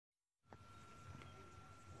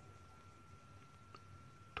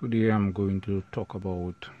Today I'm going to talk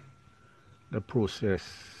about the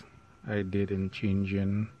process I did in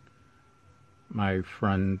changing my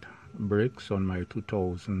front brakes on my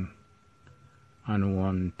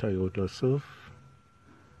 2001 Toyota Surf,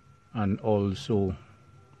 and also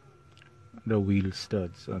the wheel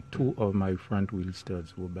studs. Two of my front wheel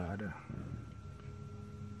studs were bad.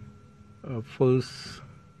 First,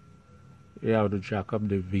 you have to jack up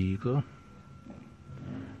the vehicle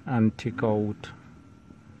and take out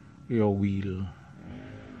your wheel.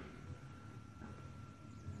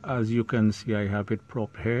 As you can see, I have it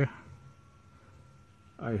propped here.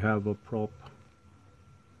 I have a prop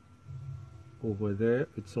over there.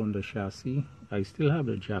 It's on the chassis. I still have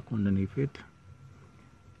the jack underneath it,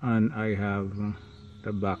 and I have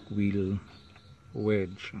the back wheel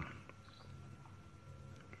wedge.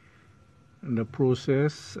 In the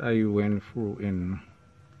process I went through in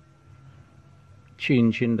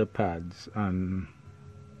changing the pads and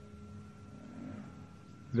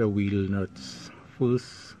the wheel nuts.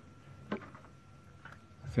 First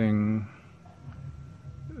thing,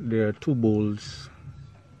 there are two bolts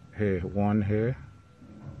here, one here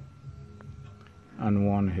and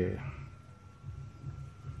one here.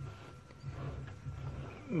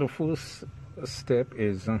 The first step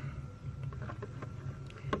is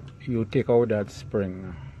you take out that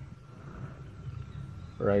spring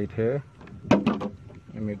right here.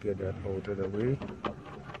 Let me get that out of the way.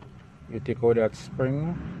 You take out that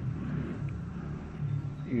spring,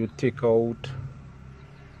 you take out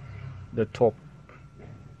the top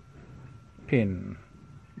pin,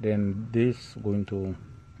 then this is going to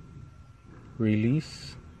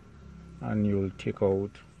release and you'll take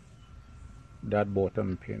out that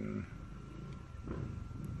bottom pin.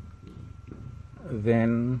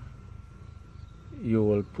 Then you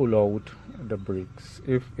will pull out the brakes.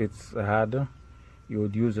 If it's hard, you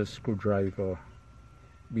would use a screwdriver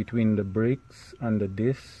between the brakes and the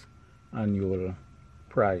disc and you will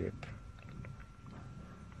pry it,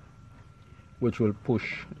 which will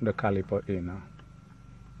push the caliper in.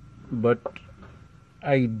 But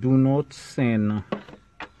I do not send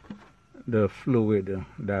the fluid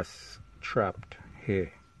that's trapped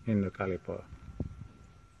here in the caliper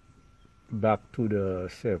back to the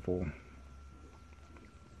servo.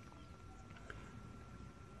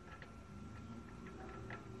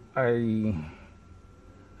 I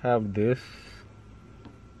have this,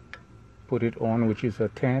 put it on, which is a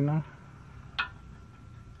 10,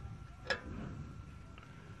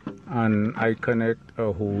 and I connect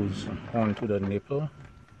a hose onto the nipple,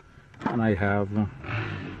 and I have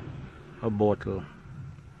a bottle.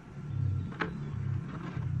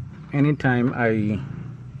 Anytime I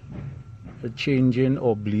changing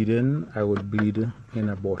or bleeding, I would bleed in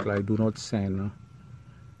a bottle. I do not send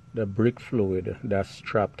the brake fluid that's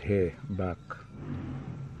trapped here back,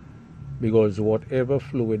 because whatever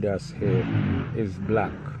fluid that's here is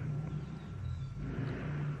black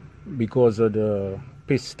because of the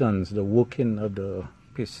pistons, the working of the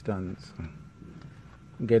pistons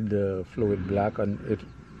get the fluid black, and it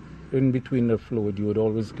in between the fluid you would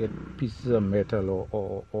always get pieces of metal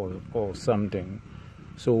or something.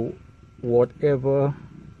 So whatever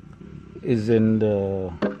is in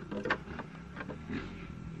the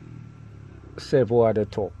servo at the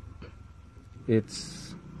top, it's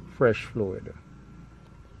fresh fluid.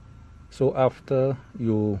 So after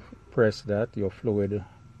you press that, your fluid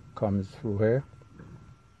comes through here.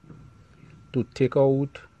 To take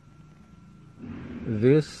out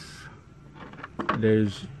this,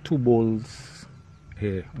 there's two bolts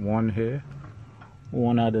here, one here,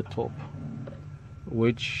 one at the top,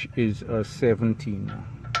 which is a 17.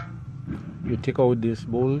 You take out this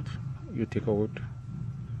bolt, you take out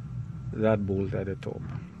that bolt at the top.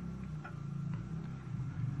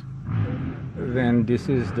 Then this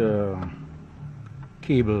is the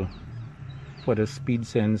cable for the speed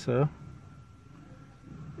sensor.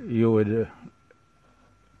 You would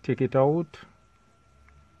take it out,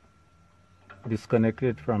 disconnect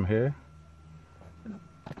it from here.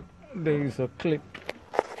 There is a clip.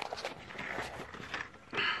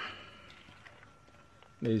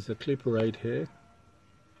 There is a clip right here,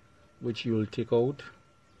 which you will take out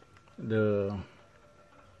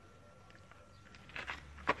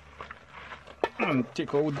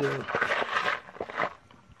take out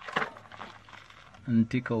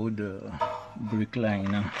the brake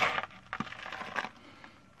line.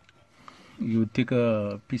 You take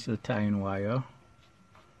a piece of tying wire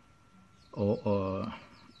or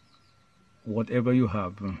whatever you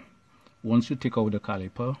have. Once you take out the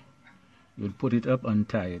caliper, you'll put it up and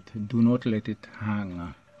tie it. Do not let it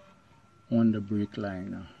hang on the brake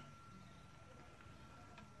line.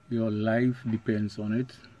 Your life depends on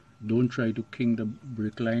it. don't try to king the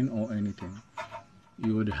brick line or anything.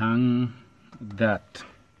 You would hang that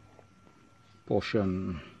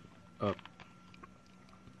portion up.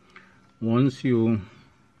 Once you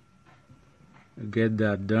get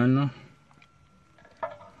that done,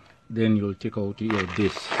 then you'll take out your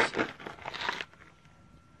disc.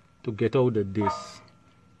 To get out the disc,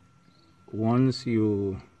 once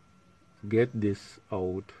you get this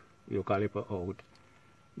out, your caliper out,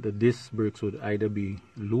 the disc bricks would either be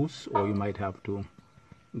loose or you might have to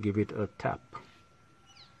give it a tap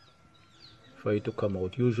for it to come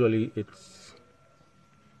out. Usually it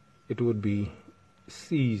would be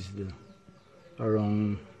seized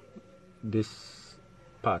around this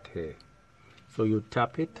part here, so you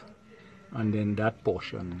tap it and then that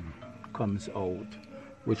portion comes out,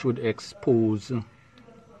 which would expose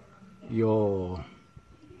your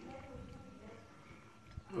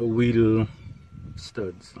wheel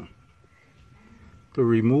studs. To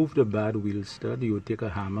remove the bad wheel stud, you would take a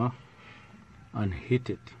hammer and hit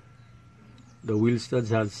it. The wheel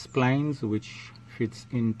studs has splines which fits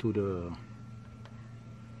into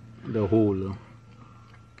the hole.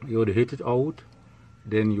 You would hit it out,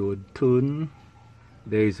 then you would turn.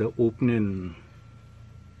 There is an opening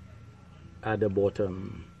at the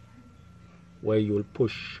bottom where you will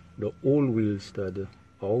push the old wheel stud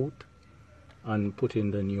out and put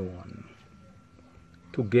in the new one.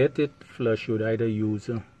 To get it flush, you would either use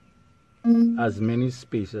as many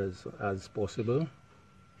spacers as possible,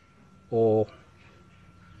 or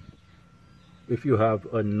if you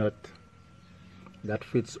have a nut that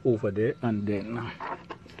fits over there, and then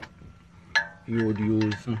you would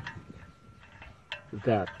use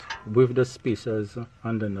that with the spacers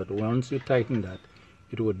and the nut. Once you tighten that,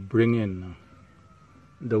 it would bring in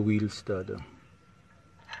the wheel stud.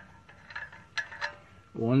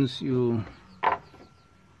 Once you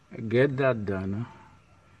get that done,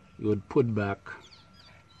 you would put back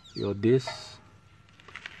your disc,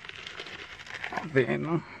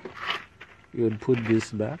 then you would put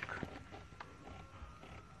this back,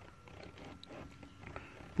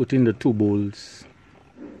 put in the two bolts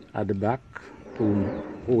at the back to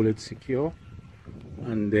hold it secure,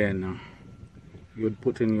 and then you would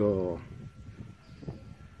put in your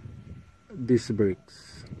disc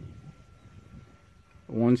brakes.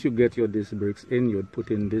 Once you get your disc brakes in, you would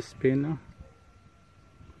put in this pin,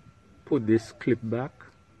 put this clip back,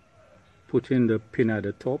 put in the pin at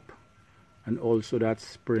the top, and also that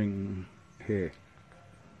spring here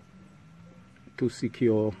to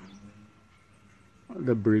secure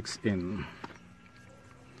the brakes in.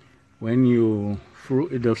 When you,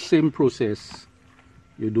 the same process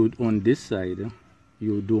you do it on this side,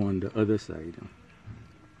 you do on the other side.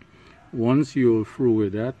 Once you're through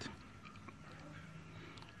with that,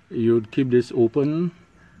 you would keep this open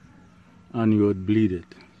and you would bleed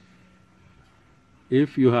it.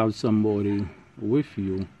 If you have somebody with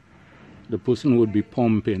you, the person would be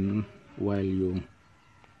pumping while you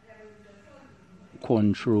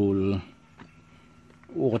control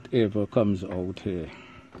whatever comes out here.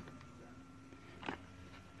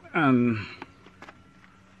 And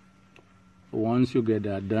once you get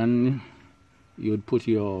that done, you'd put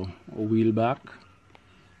your wheel back,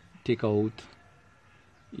 take out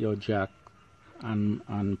your jack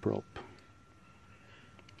and prop.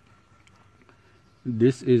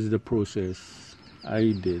 This is the process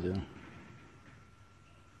I did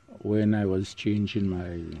when I was changing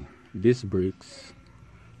my disc brakes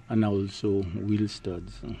and also wheel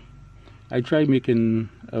studs. I tried making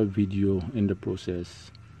a video in the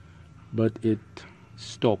process, but it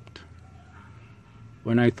stopped.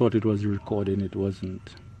 When I thought it was recording, it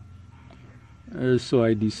wasn't. So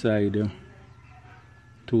I decided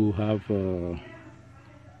to have a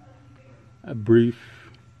brief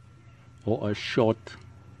or a short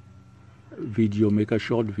video, make a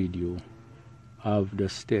short video of the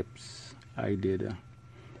steps I did.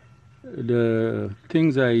 The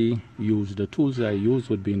things I use, the tools I use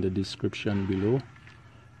would be in the description below.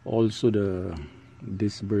 Also the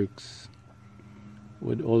disc brakes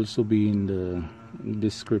would also be in the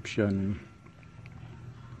description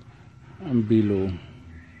below.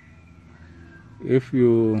 If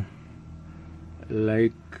you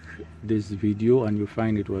like this video and you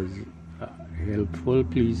find it was helpful,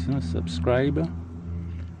 please subscribe,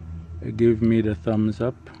 give me the thumbs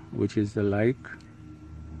up, which is the like.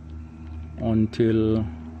 Until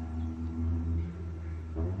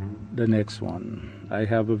the next one, I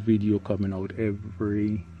have a video coming out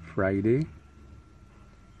every Friday,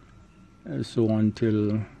 so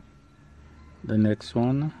until the next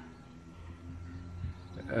one,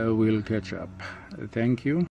 we'll catch up. Thank you.